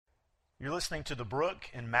You're listening to The Brook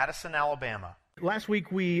in Madison, Alabama. Last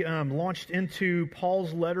week we launched into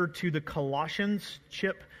Paul's letter to the Colossians.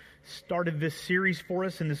 Chip started this series for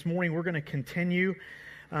us, and this morning we're going to continue.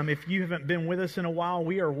 If you haven't been with us in a while,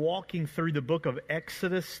 we are walking through the book of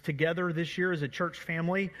Exodus together this year as a church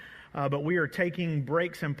family, but we are taking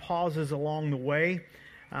breaks and pauses along the way,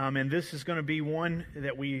 and this is going to be one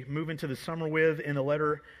that we move into the summer with in the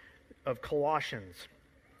letter of Colossians.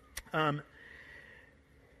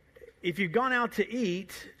 If you've gone out to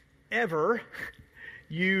eat ever,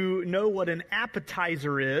 you know what an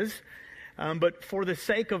appetizer is. But for the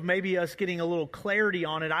sake of maybe us getting a little clarity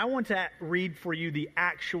on it, I want to read for you the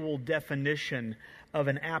actual definition of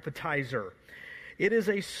an appetizer. It is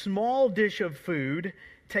a small dish of food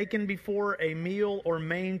taken before a meal or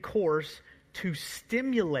main course to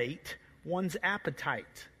stimulate one's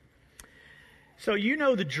appetite. So you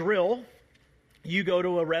know the drill. You go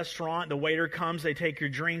to a restaurant, the waiter comes, they take your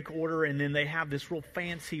drink order, and then they have this real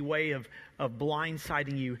fancy way of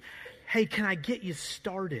blindsiding you. Hey, can I get you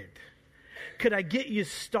started? Could I get you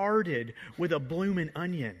started with a bloomin'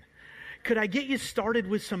 onion? Could I get you started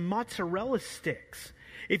with some mozzarella sticks?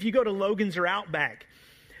 If you go to Logan's or Outback,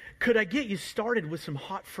 could I get you started with some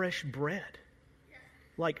hot, fresh bread?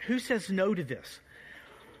 Like, who says no to this?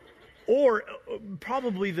 Or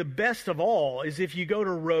probably the best of all is if you go to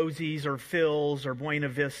Rosie's or Phil's or Buena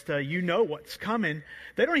Vista, you know what's coming.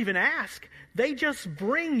 They don't even ask. They just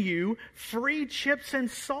bring you free chips and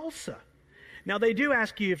salsa. Now, they do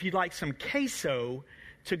ask you if you'd like some queso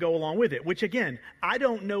to go along with it, which, again, I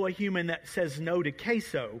don't know a human that says no to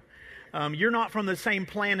queso. You're not from the same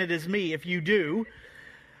planet as me if you do.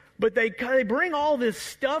 But they bring all this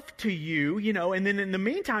stuff to you, you know, and then in the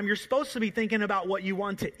meantime, you're supposed to be thinking about what you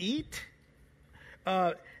want to eat.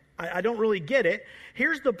 I don't really get it.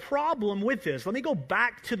 Here's the problem with this. Let me go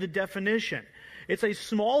back to the definition. It's a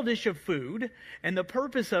small dish of food, and the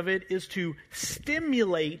purpose of it is to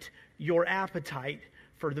stimulate your appetite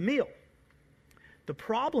for the meal. The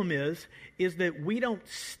problem is that we don't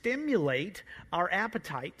stimulate our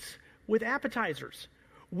appetites with appetizers.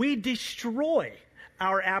 We destroy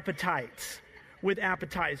our appetites with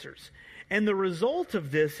appetizers. And the result of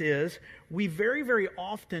this is we very, very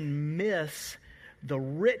often miss the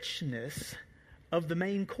richness of the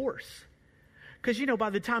main course. Because, you know, by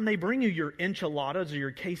the time they bring you your enchiladas or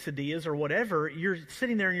your quesadillas or whatever, you're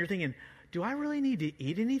sitting there and you're thinking, do I really need to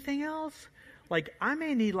eat anything else? Like, I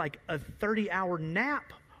may need like a 30-hour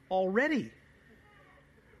nap already.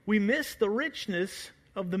 We miss the richness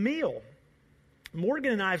of the meal.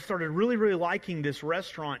 Morgan and I have started really, really liking this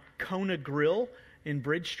restaurant, Kona Grill in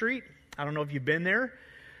Bridge Street. I don't know if you've been there,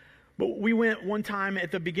 but we went one time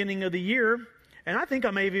at the beginning of the year, and I think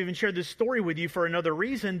I may have even shared this story with you for another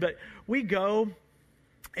reason, but we go,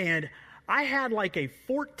 and I had like a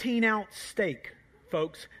 14-ounce steak,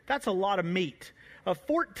 folks. That's a lot of meat. A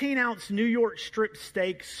 14-ounce New York strip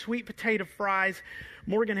steak, sweet potato fries.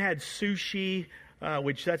 Morgan had sushi,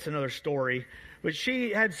 which that's another story. But she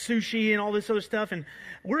had sushi and all this other stuff, and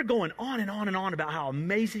we're going on and on and on about how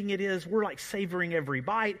amazing it is. We're like savoring every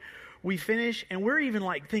bite. We finish, and we're even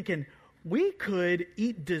like thinking, we could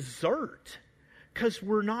eat dessert because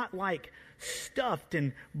we're not like stuffed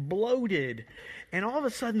and bloated. And all of a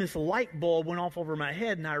sudden, this light bulb went off over my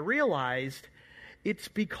head, and I realized it's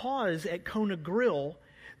because at Kona Grill,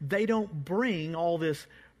 they don't bring all this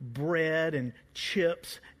bread and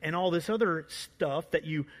chips and all this other stuff that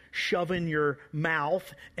you shove in your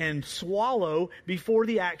mouth and swallow before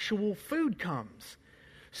the actual food comes.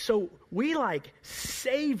 So we like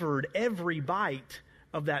savored every bite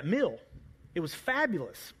of that meal. It was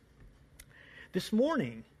fabulous. This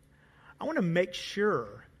morning, I want to make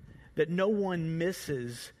sure that no one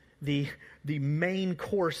misses the main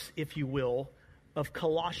course, if you will, of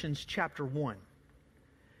Colossians chapter 1.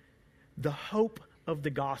 The hope of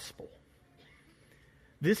the gospel.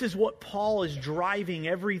 This is what Paul is driving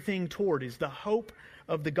everything toward, is the hope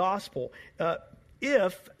of the gospel.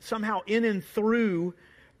 If somehow in and through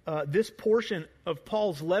this portion of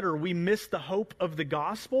Paul's letter we miss the hope of the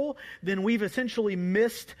gospel, then we've essentially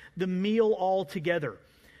missed the meal altogether.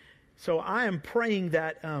 So I am praying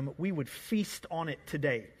that we would feast on it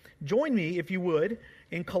today. Join me, if you would,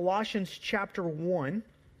 in Colossians chapter 1.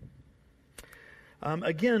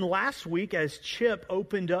 Again, last week, as Chip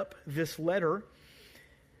opened up this letter,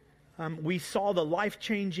 we saw the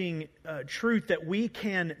life-changing truth that we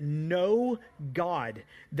can know God,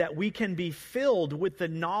 that we can be filled with the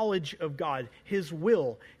knowledge of God, His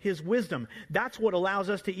will, His wisdom. That's what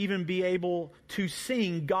allows us to even be able to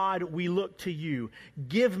sing, God, we look to you.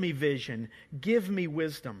 Give me vision. Give me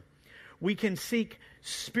wisdom. We can seek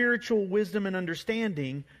spiritual wisdom and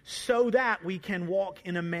understanding so that we can walk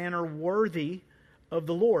in a manner worthy of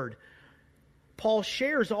the Lord. Paul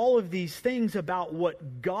shares all of these things about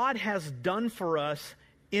what God has done for us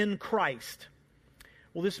in Christ.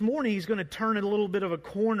 Well, this morning he's going to turn a little bit of a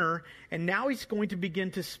corner, and now he's going to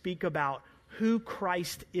begin to speak about who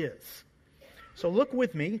Christ is. So look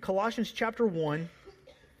with me, Colossians chapter 1,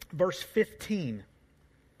 verse 15.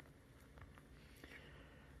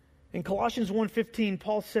 In Colossians 1:15,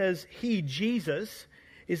 Paul says, He, Jesus,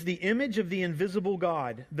 is the image of the invisible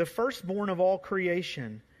God, the firstborn of all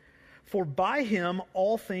creation. For by him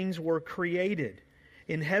all things were created,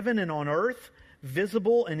 in heaven and on earth,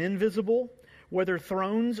 visible and invisible, whether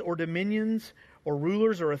thrones or dominions or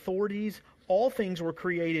rulers or authorities, all things were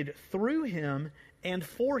created through him and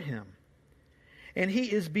for him. And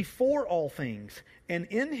he is before all things, and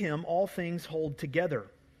in him all things hold together.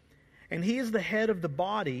 And he is the head of the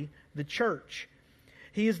body, the church.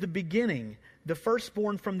 He is the beginning, the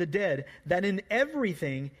firstborn from the dead, that in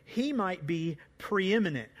everything he might be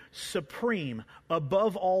preeminent, supreme,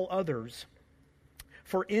 above all others.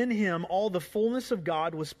 For in him all the fullness of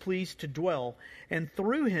God was pleased to dwell, and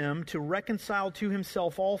through him to reconcile to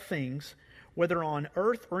himself all things, whether on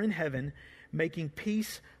earth or in heaven, making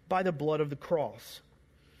peace by the blood of the cross.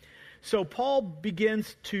 So Paul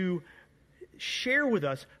begins to share with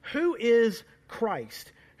us, who is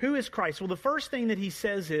Christ? Who is Christ? Well, the first thing that he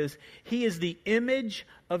says is, he is the image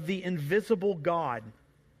of the invisible God.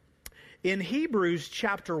 In Hebrews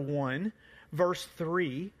chapter 1, verse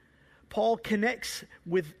 3, Paul connects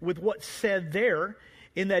with what's said there,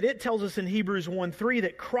 in that it tells us in Hebrews 1:3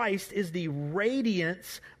 that Christ is the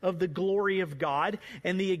radiance of the glory of God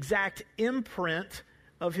and the exact imprint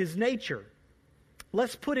of his nature.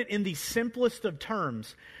 Let's put it in the simplest of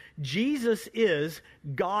terms. Jesus is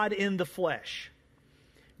God in the flesh.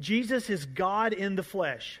 Jesus is God in the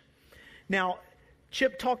flesh. Now,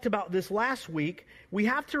 Chip talked about this last week. We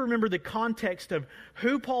have to remember the context of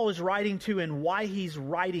who Paul is writing to and why he's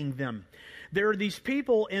writing them. There are these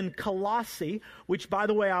people in Colossae, which, by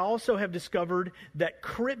the way, I also have discovered that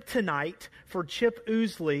kryptonite for Chip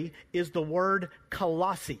Ousley is the word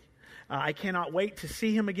Colossae. I cannot wait to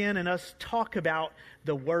see him again and us talk about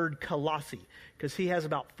the word Colossae, because he has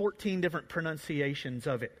about 14 different pronunciations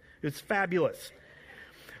of it. It's fabulous.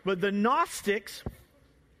 But the Gnostics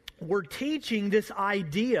were teaching this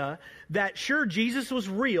idea that, sure, Jesus was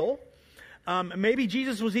real. Maybe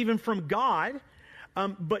Jesus was even from God.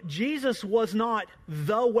 But Jesus was not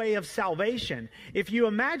the way of salvation. If you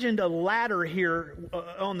imagined a ladder here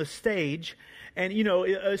on the stage, and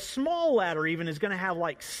a small ladder even is going to have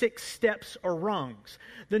like 6 steps or rungs.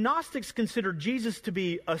 The Gnostics considered Jesus to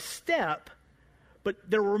be a step, but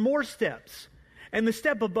there were more steps. And the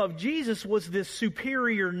step above Jesus was this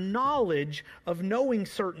superior knowledge of knowing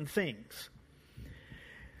certain things.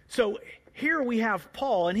 So here we have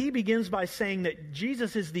Paul, and he begins by saying that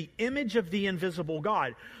Jesus is the image of the invisible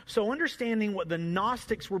God. So understanding what the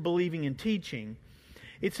Gnostics were believing and teaching,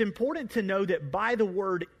 it's important to know that by the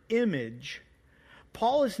word image,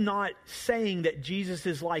 Paul is not saying that Jesus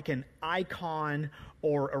is like an icon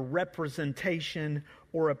or a representation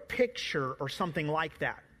or a picture or something like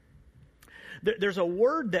that. There's a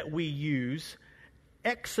word that we use,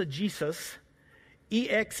 exegesis,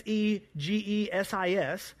 E-X-E-G-E-S-I-S.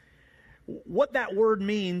 What that word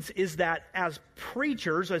means is that as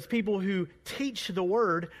preachers, as people who teach the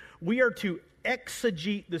word, we are to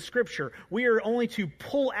exegete the Scripture. We are only to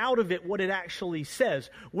pull out of it what it actually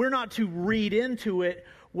says. We're not to read into it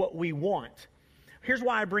what we want. Here's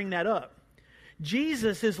why I bring that up.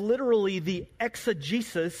 Jesus is literally the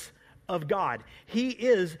exegesis of God. He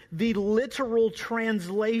is the literal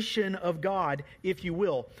translation of God, if you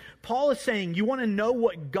will. Paul is saying, you want to know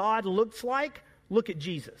what God looks like? Look at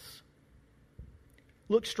Jesus.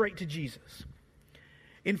 Look straight to Jesus.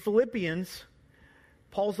 In Philippians,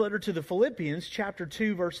 Paul's letter to the Philippians, chapter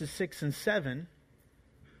 2, verses 6 and 7,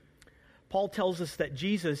 Paul tells us that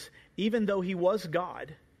Jesus, even though he was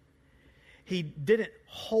God, he didn't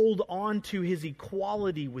hold on to his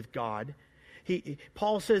equality with God.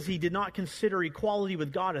 Paul says he did not consider equality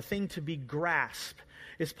with God a thing to be grasped.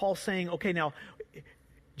 Is Paul saying, okay, now,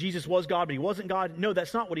 Jesus was God, but he wasn't God? No,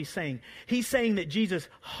 that's not what he's saying. He's saying that Jesus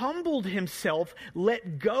humbled himself,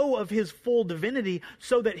 let go of his full divinity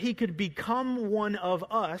so that he could become one of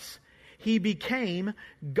us. He became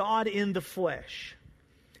God in the flesh.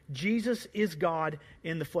 Jesus is God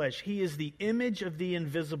in the flesh. He is the image of the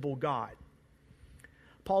invisible God.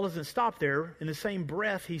 Paul doesn't stop there. In the same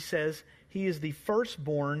breath, he says he is the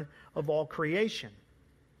firstborn of all creation.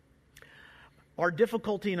 Our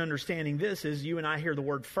difficulty in understanding this is you and I hear the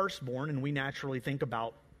word firstborn and we naturally think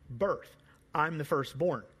about birth. I'm the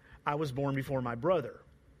firstborn. I was born before my brother.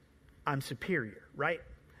 I'm superior, right?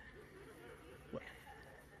 Well,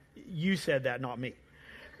 you said that, not me.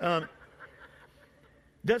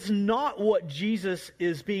 That's not what Jesus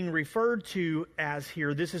is being referred to as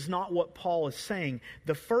here. This is not what Paul is saying.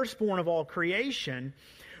 The firstborn of all creation,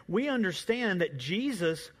 we understand that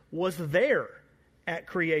Jesus was there at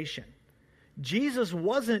creation. Jesus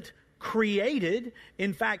wasn't created.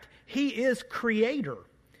 In fact, he is creator.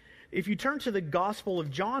 If you turn to the Gospel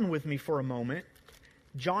of John with me for a moment,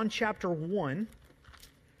 John chapter 1,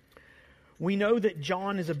 we know that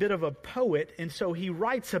John is a bit of a poet, and so he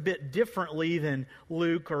writes a bit differently than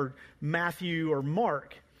Luke or Matthew or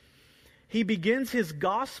Mark. He begins his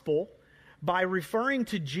gospel by referring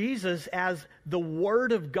to Jesus as the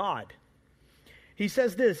Word of God. He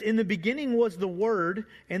says this, "In the beginning was the Word,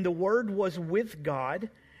 and the Word was with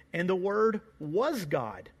God, and the Word was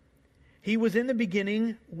God. He was in the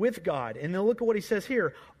beginning with God." And then look at what he says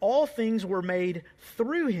here. "All things were made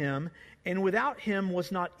through him, and without him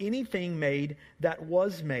was not anything made that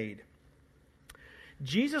was made."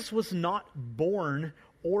 Jesus was not born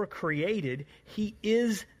or created. He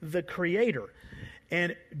is the creator.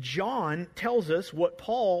 And John tells us what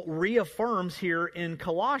Paul reaffirms here in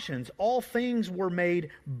Colossians. All things were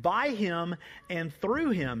made by him and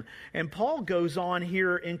through him. And Paul goes on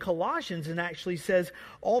here in Colossians and actually says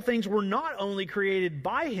all things were not only created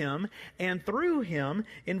by him and through him.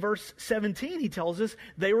 In verse 17 he tells us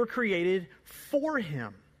they were created for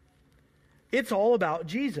him. It's all about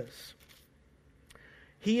Jesus.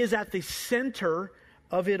 He is at the center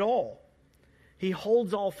of it all. He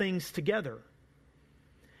holds all things together.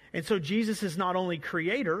 And so Jesus is not only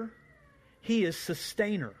creator, he is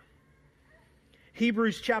sustainer.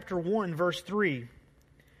 Hebrews chapter 1, verse 3.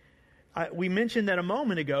 We mentioned that a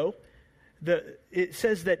moment ago. It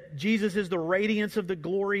says that Jesus is the radiance of the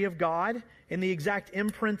glory of God and the exact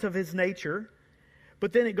imprint of his nature.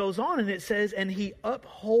 But then it goes on and it says, "And he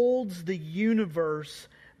upholds the universe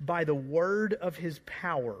by the word of his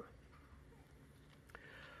power."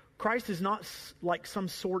 Christ is not like some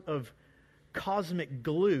sort of cosmic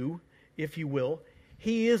glue, if you will.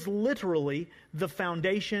 He is literally the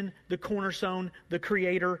foundation, the cornerstone, the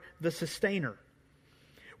creator, the sustainer.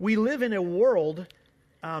 We live in a world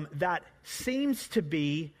that seems to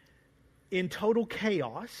be in total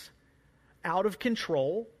chaos, out of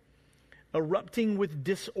control, erupting with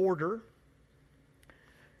disorder.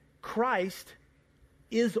 Christ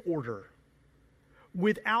is order.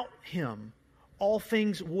 Without him, all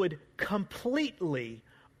things would completely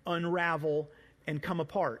unravel and come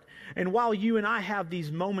apart. And while you and I have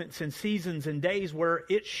these moments and seasons and days where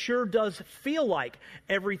it sure does feel like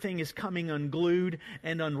everything is coming unglued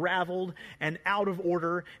and unraveled and out of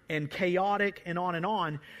order and chaotic and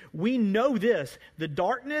on, we know this: the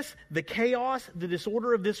darkness, the chaos, the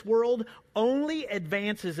disorder of this world only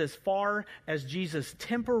advances as far as Jesus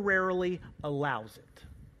temporarily allows it.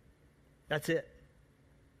 That's it.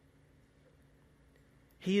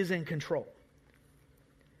 He is in control.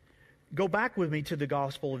 Go back with me to the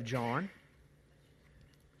Gospel of John.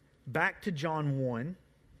 Back to John 1.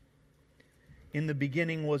 "In the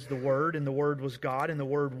beginning was the Word, and the Word was God, and the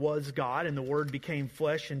Word was God, and the Word became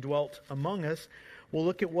flesh and dwelt among us." We'll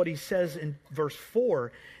look at what he says in verse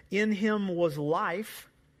 4. "In him was life,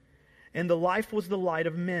 and the life was the light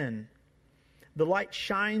of men. The light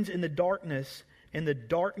shines in the darkness, and the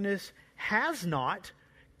darkness has not,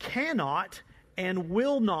 cannot, and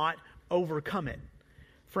will not overcome it."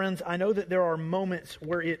 Friends, I know that there are moments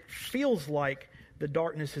where it feels like the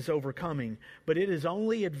darkness is overcoming, but it is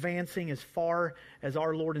only advancing as far as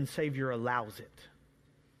our Lord and Savior allows it.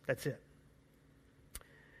 That's it.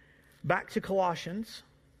 Back to Colossians.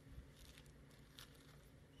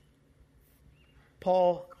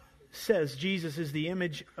 Paul says Jesus is the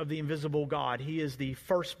image of the invisible God. He is the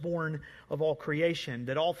firstborn of all creation,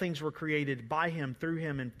 that all things were created by him, through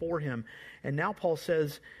him, and for him. And now Paul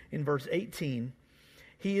says in verse 18,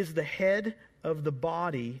 he is the head of the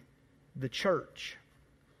body, the church.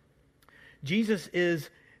 Jesus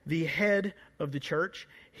is the head of the church.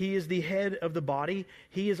 He is the head of the body.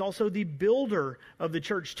 He is also the builder of the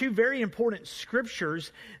church. Two very important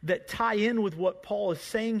scriptures that tie in with what Paul is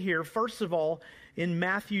saying here. First of all, in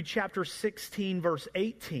Matthew chapter 16, verse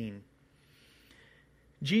 18,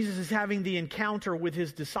 Jesus is having the encounter with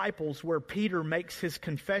his disciples where Peter makes his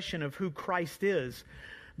confession of who Christ is.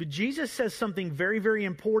 But Jesus says something very, very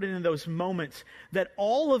important in those moments that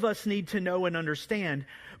all of us need to know and understand.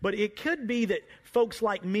 But it could be that folks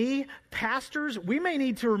like me, pastors, we may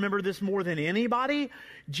need to remember this more than anybody.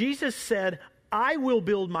 Jesus said, I will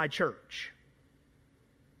build my church.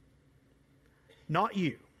 Not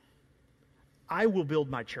you. I will build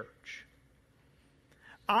my church.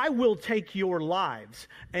 I will take your lives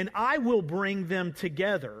and I will bring them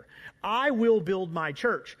together. I will build my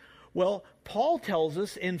church. Well, Paul tells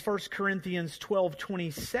us in 1 Corinthians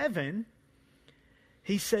 12:27,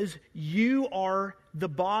 he says, you are the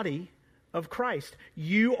body of Christ.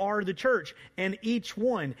 You are the church. And each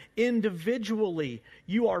one, individually,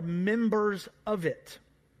 you are members of it.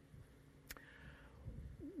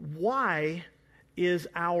 Why is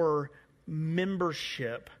our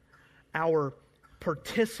membership, our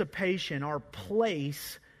participation, our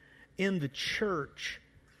place in the church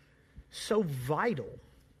so vital?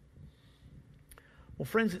 Well,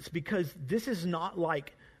 friends, it's because this is not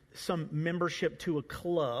like some membership to a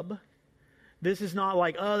club. This is not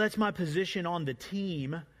like, oh, that's my position on the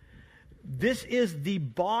team. This is the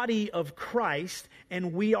body of Christ,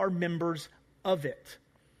 and we are members of it.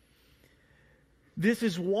 This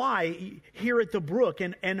is why here at the Brook,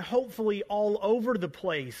 and hopefully all over the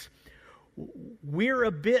place, we're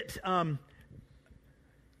a bit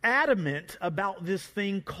adamant about this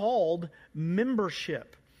thing called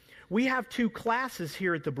membership. We have 2 classes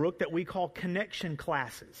here at the Brook that we call connection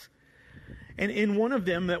classes. And in one of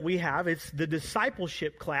them that we have, it's the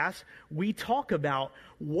discipleship class. We talk about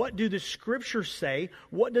what do the scriptures say?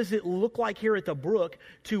 What does it look like here at the Brook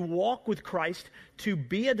to walk with Christ, to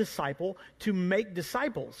be a disciple, to make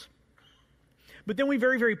disciples? But then we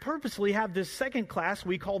very, very purposely have this second class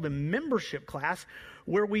we call the membership class,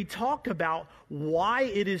 where we talk about why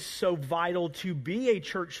it is so vital to be a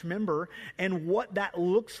church member and what that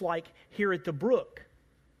looks like here at the Brook.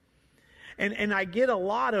 And I get a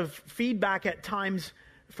lot of feedback at times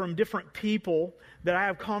from different people that I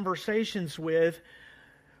have conversations with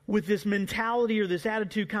this mentality or this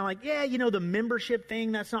attitude, kind of like, yeah, the membership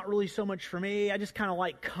thing, that's not really so much for me. I just kind of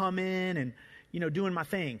like coming and, doing my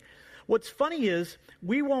thing. What's funny is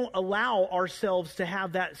we won't allow ourselves to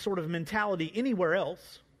have that sort of mentality anywhere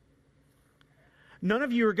else. None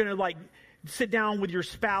of you are going to like sit down with your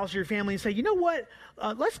spouse or your family and say, you know what,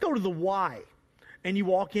 let's go to the Y. And you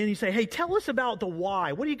walk in and you say, hey, tell us about the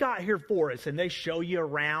Y. What do you got here for us? And they show you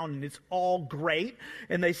around and it's all great.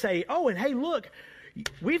 And they say, oh, and hey, look,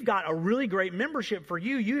 we've got a really great membership for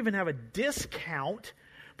you. You even have a discount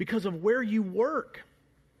because of where you work.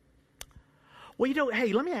 Well,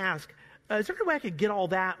 hey, let me ask, is there any way I could get all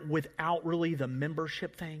that without really the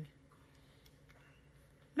membership thing?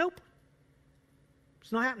 Nope.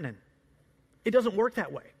 It's not happening. It doesn't work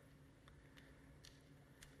that way.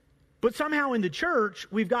 But somehow in the church,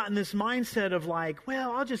 we've gotten this mindset of like,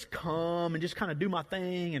 well, I'll just come and just kind of do my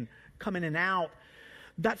thing and come in and out.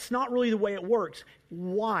 That's not really the way it works.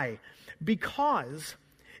 Why? Because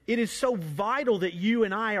it is so vital that you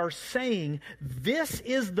and I are saying, this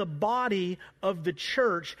is the body of the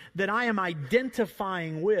church that I am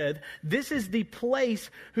identifying with. This is the place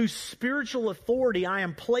whose spiritual authority I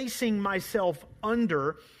am placing myself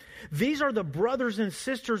under. These are the brothers and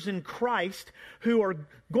sisters in Christ who are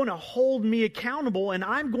going to hold me accountable, and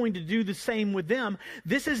I'm going to do the same with them.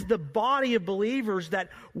 This is the body of believers that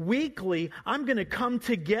weekly I'm going to come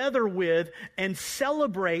together with and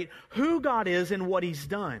celebrate who God is and what He's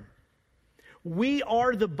done. We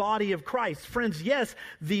are the body of Christ. Friends, yes,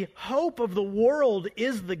 the hope of the world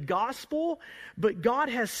is the gospel, but God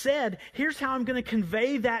has said, here's how I'm going to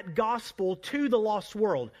convey that gospel to the lost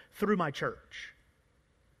world, through my church.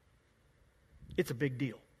 It's a big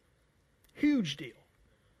deal. Huge deal.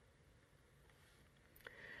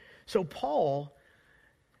 So Paul,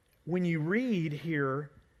 when you read here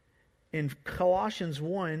in Colossians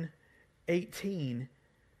 1:18,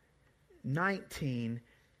 19,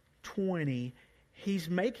 20, he's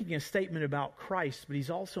making a statement about Christ, but he's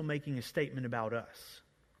also making a statement about us,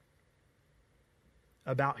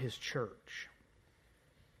 about His church.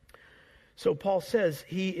 So Paul says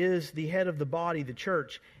he is the head of the body, the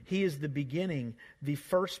church. He is the beginning, the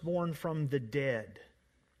firstborn from the dead.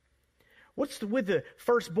 What's with the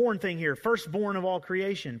firstborn thing here? Firstborn of all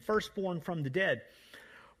creation, firstborn from the dead.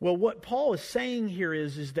 Well, what Paul is saying here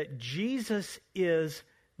is that Jesus is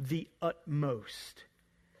the utmost.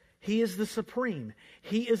 He is the supreme.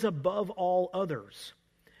 He is above all others.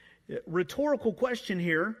 Rhetorical question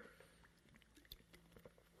here,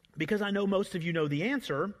 because I know most of you know the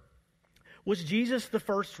answer. Was Jesus the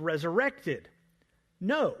first resurrected?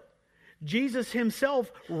 No. Jesus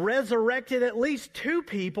Himself resurrected at least 2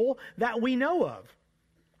 people that we know of.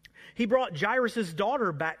 He brought Jairus'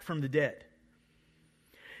 daughter back from the dead.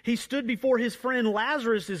 He stood before his friend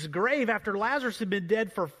Lazarus' grave after Lazarus had been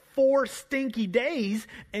dead for 4 stinky days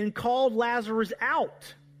and called Lazarus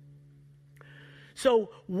out.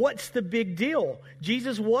 So what's the big deal?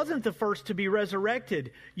 Jesus wasn't the first to be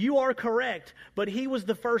resurrected. You are correct, but he was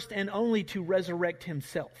the first and only to resurrect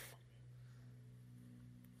himself.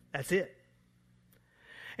 That's it.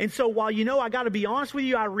 And so while I got to be honest with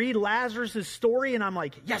you, I read Lazarus' story and I'm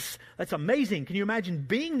like, yes, that's amazing. Can you imagine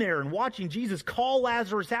being there and watching Jesus call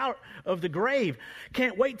Lazarus out of the grave?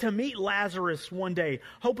 Can't wait to meet Lazarus one day,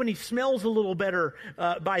 hoping he smells a little better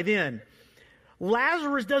by then.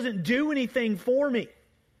 Lazarus doesn't do anything for me.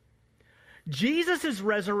 Jesus'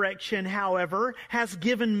 resurrection, however, has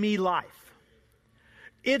given me life.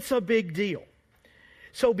 It's a big deal.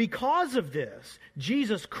 So because of this,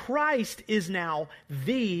 Jesus Christ is now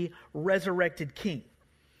the resurrected King.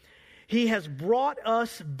 He has brought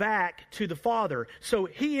us back to the Father. So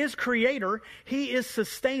he is creator, he is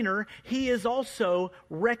sustainer, he is also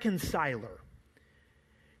reconciler.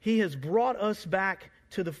 He has brought us back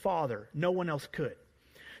to the Father. No one else could.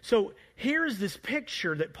 So here's this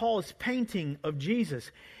picture that Paul is painting of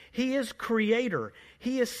Jesus. He is creator.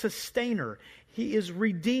 He is sustainer. He is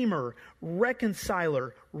redeemer,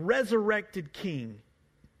 reconciler, resurrected king.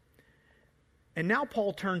 And now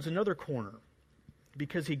Paul turns another corner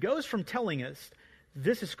because he goes from telling us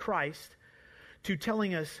this is Christ to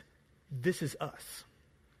telling us this is us.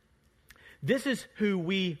 This is who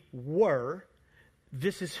we were.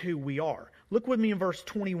 This is who we are. Look with me in verse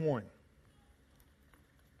 21.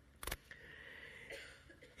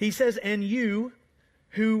 He says, and you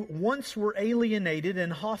who once were alienated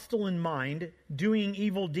and hostile in mind, doing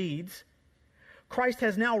evil deeds, Christ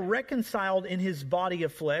has now reconciled in his body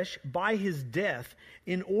of flesh by his death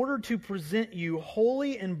in order to present you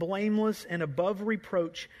holy and blameless and above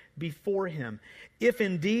reproach before him. If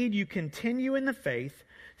indeed you continue in the faith,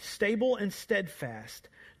 stable and steadfast,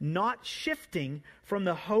 not shifting from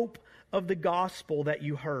the hope of the gospel that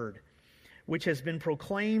you heard, which has been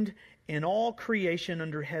proclaimed in all creation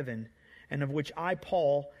under heaven, and of which I,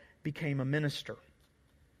 Paul, became a minister.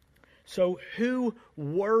 So who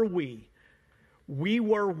were we? We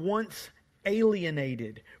were once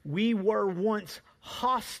alienated. We were once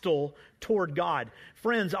hostile toward God.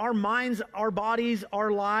 Friends, our minds, our bodies,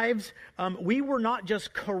 our lives, we were not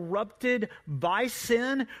just corrupted by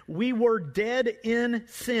sin, we were dead in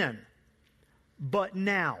sin. But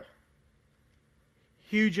now,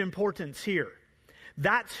 huge importance here.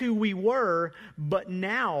 That's who we were, but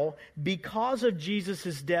now, because of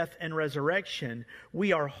Jesus' death and resurrection,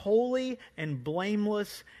 we are holy and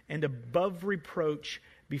blameless and above reproach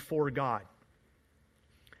before God.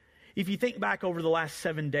 If you think back over the last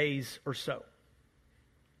 7 days or so,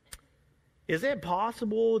 is it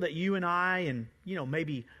possible that you and I, and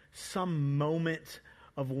maybe some moment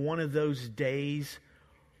of one of those days,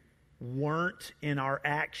 weren't in our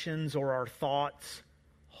actions or our thoughts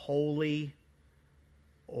holy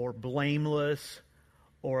or blameless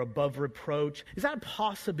or above reproach? Is that a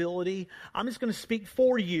possibility? I'm just going to speak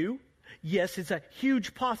for you. Yes, it's a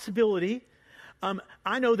huge possibility.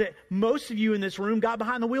 I know that most of you in this room got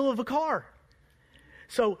behind the wheel of a car.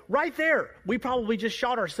 So right there, we probably just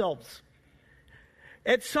shot ourselves.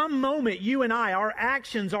 At some moment, you and I, our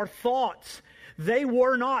actions, our thoughts, they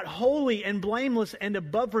were not holy and blameless and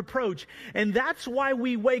above reproach. And that's why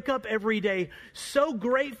we wake up every day so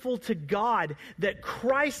grateful to God that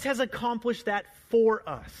Christ has accomplished that for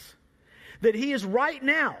us. That he is right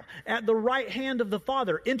now at the right hand of the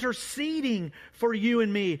Father, interceding for you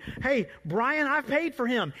and me. Hey, Brian, I've paid for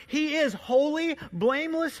him. He is holy,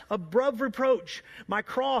 blameless, above reproach. My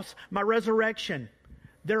cross, my resurrection,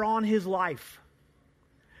 they're on his life.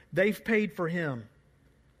 They've paid for him.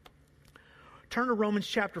 Turn to Romans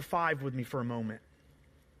chapter 5 with me for a moment.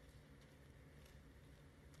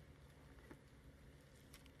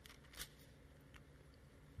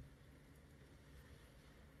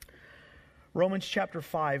 Romans chapter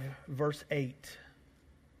 5, verse 8.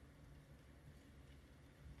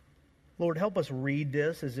 Lord, help us read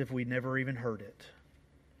this as if we'd never even heard it.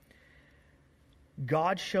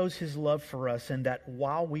 God shows his love for us in that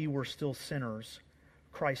while we were still sinners,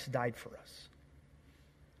 Christ died for us.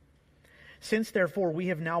 Since, therefore, we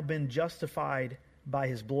have now been justified by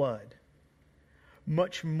his blood,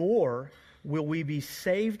 much more will we be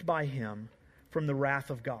saved by him from the wrath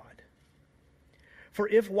of God. For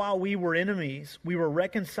if while we were enemies, we were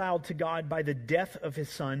reconciled to God by the death of his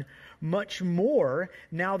Son, much more,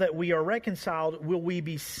 now that we are reconciled, will we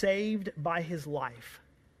be saved by his life.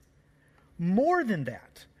 More than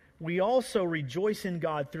that, we also rejoice in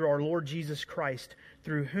God through our Lord Jesus Christ,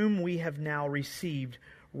 through whom we have now received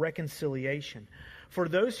reconciliation. For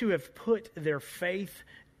those who have put their faith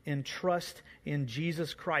and trust in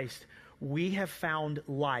Jesus Christ, we have found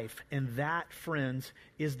life. And that, friends,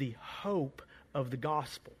 is the hope of the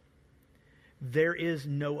gospel. There is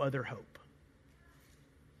no other hope.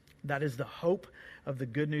 That is the hope of the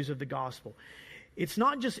good news of the gospel. It's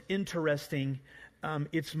not just interesting,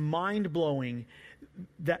 it's mind-blowing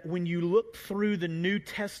that when you look through the New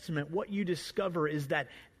Testament, what you discover is that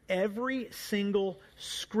every single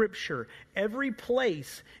scripture, every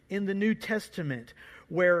place in the New Testament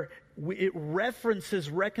where it references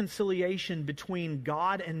reconciliation between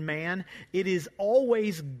God and man, it is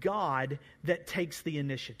always God that takes the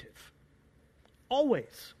initiative.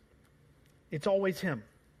 Always. It's always Him.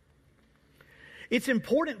 It's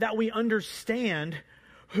important that we understand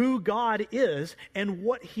who God is and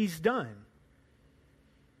what He's done.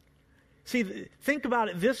 See, think about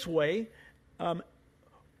it this way.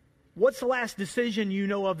 What's the last decision you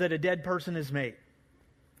know of that a dead person has made?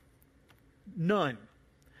 None.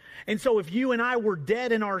 And so if you and I were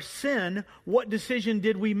dead in our sin, what decision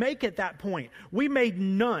did we make at that point? We made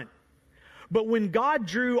none. But when God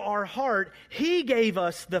drew our heart, He gave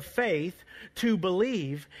us the faith to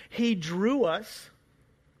believe. He drew us,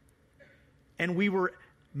 and we were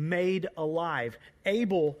made alive,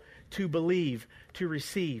 able to believe, to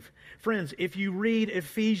receive. Friends, if you read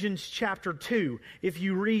Ephesians chapter 2, if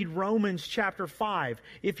you read Romans chapter 5,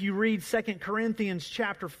 if you read 2 Corinthians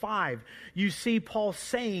chapter 5, you see Paul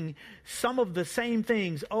saying some of the same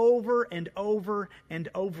things over and over and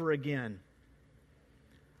over again.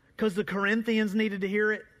 Because the Corinthians needed to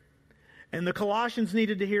hear it, and the Colossians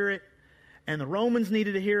needed to hear it, and the Romans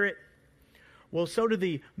needed to hear it. Well, so do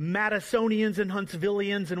the Madisonians and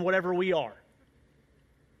Huntsvillians and whatever we are.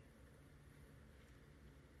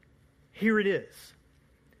 Here it is.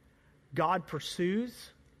 God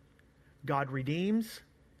pursues, God redeems,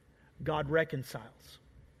 God reconciles.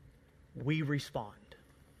 We respond.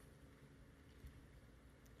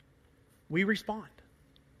 We respond.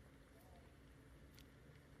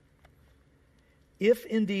 If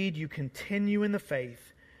indeed you continue in the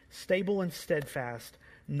faith, stable and steadfast,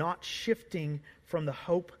 not shifting from the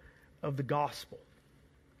hope of the gospel,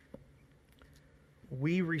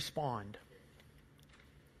 we respond.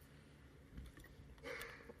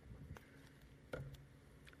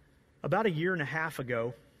 About a year and a half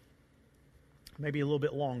ago, maybe a little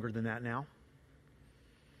bit longer than that now,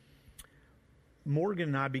 Morgan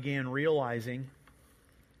and I began realizing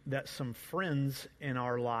that some friends in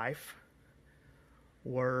our life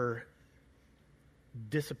were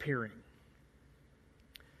disappearing.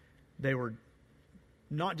 They were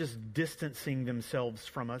not just distancing themselves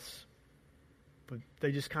from us, but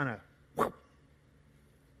they just kind of,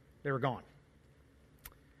 they were gone.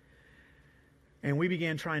 And we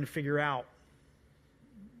began trying to figure out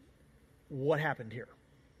what happened here.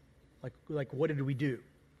 Like what did we do?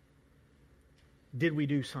 Did we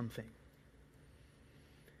do something?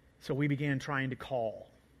 So we began trying to call.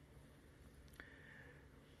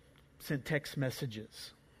 Sent text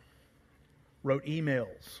messages. Wrote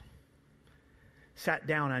emails. Sat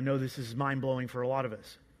down. I know this is mind-blowing for a lot of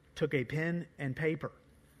us. Took a pen and paper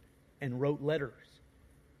and wrote letters.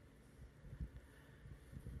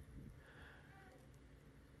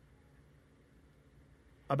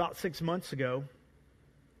 About 6 months ago,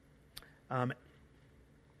 I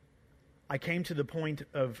came to the point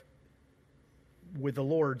of, with the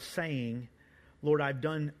Lord, saying, Lord, I've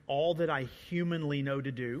done all that I humanly know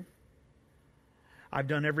to do. I've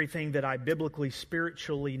done everything that I biblically,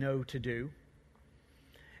 spiritually know to do.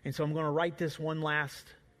 And so I'm going to write this one last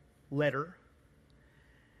letter.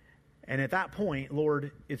 And at that point,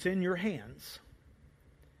 Lord, it's in your hands.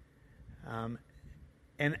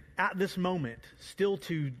 And at this moment, still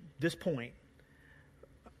to this point,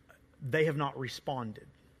 they have not responded.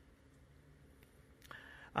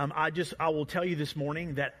 I will tell you this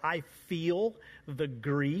morning that I feel the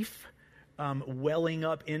grief welling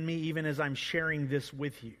up in me even as I'm sharing this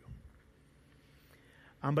with you.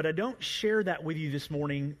 But I don't share that with you this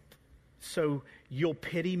morning so you'll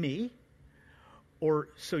pity me or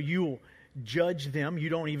so you'll judge them. You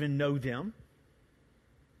don't even know them.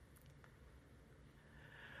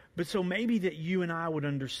 But so maybe that you and I would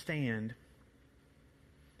understand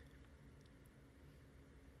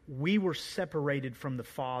we were separated from the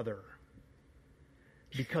Father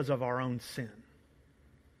because of our own sin.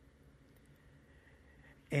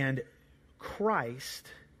 And Christ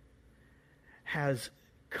has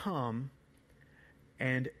come,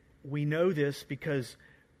 and we know this because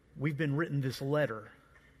we've been written this letter.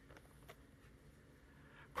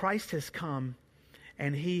 Christ has come,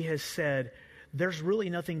 and He has said, there's really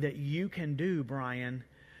nothing that you can do, Brian,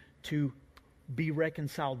 to be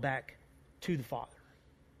reconciled back to the Father.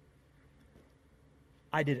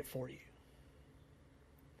 I did it for you.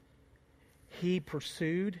 He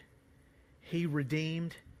pursued, He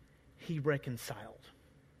redeemed, He reconciled.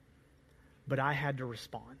 But I had to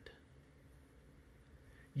respond.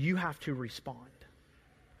 You have to respond.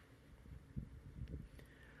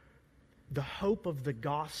 The hope of the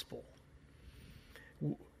gospel.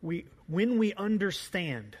 When we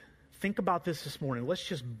understand, think about this morning. Let's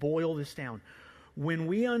just boil this down. When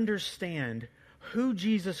we understand who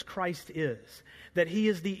Jesus Christ is, that He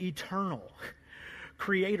is the eternal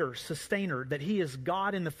creator, sustainer, that He is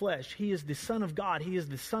God in the flesh, He is the Son of God, He is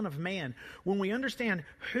the Son of Man. When we understand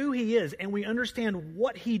who He is and we understand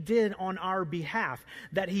what He did on our behalf,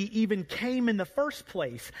 that He even came in the first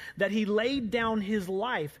place, that He laid down His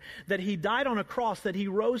life, that He died on a cross, that He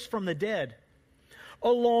rose from the dead,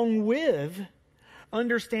 along with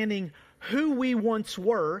understanding who we once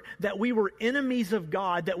were, that we were enemies of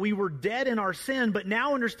God, that we were dead in our sin, but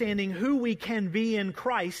now understanding who we can be in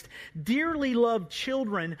Christ, dearly loved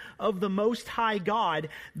children of the Most High God,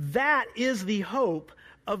 that is the hope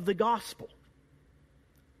of the gospel.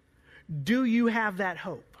 Do you have that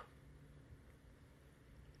hope?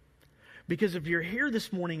 Because if you're here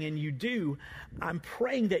this morning and you do, I'm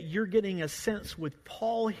praying that you're getting a sense with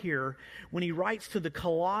Paul here when he writes to the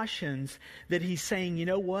Colossians that he's saying, you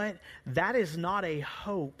know what? That is not a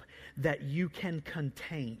hope that you can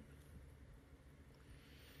contain.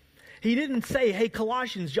 He didn't say, hey,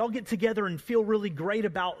 Colossians, y'all get together and feel really great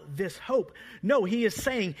about this hope. No, he is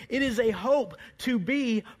saying it is a hope to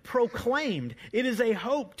be proclaimed. It is a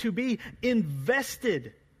hope to be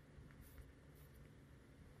invested.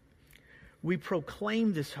 We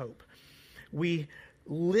proclaim this hope. We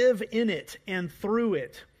live in it and through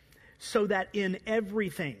it so that in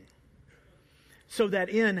everything, so that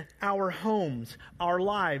in our homes, our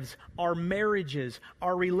lives, our marriages,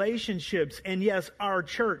 our relationships, and yes, our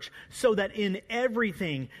church, so that in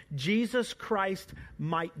everything, Jesus Christ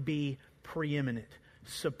might be preeminent,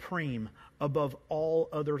 supreme, above all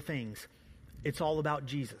other things. It's all about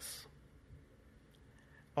Jesus.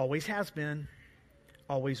 Always has been,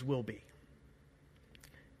 always will be.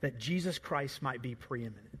 That Jesus Christ might be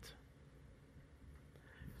preeminent.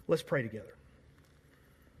 Let's pray together.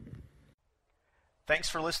 Thanks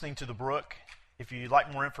for listening to The Brook. If you'd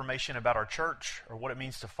like more information about our church or what it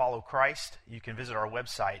means to follow Christ, you can visit our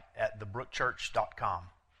website at thebrookchurch.com.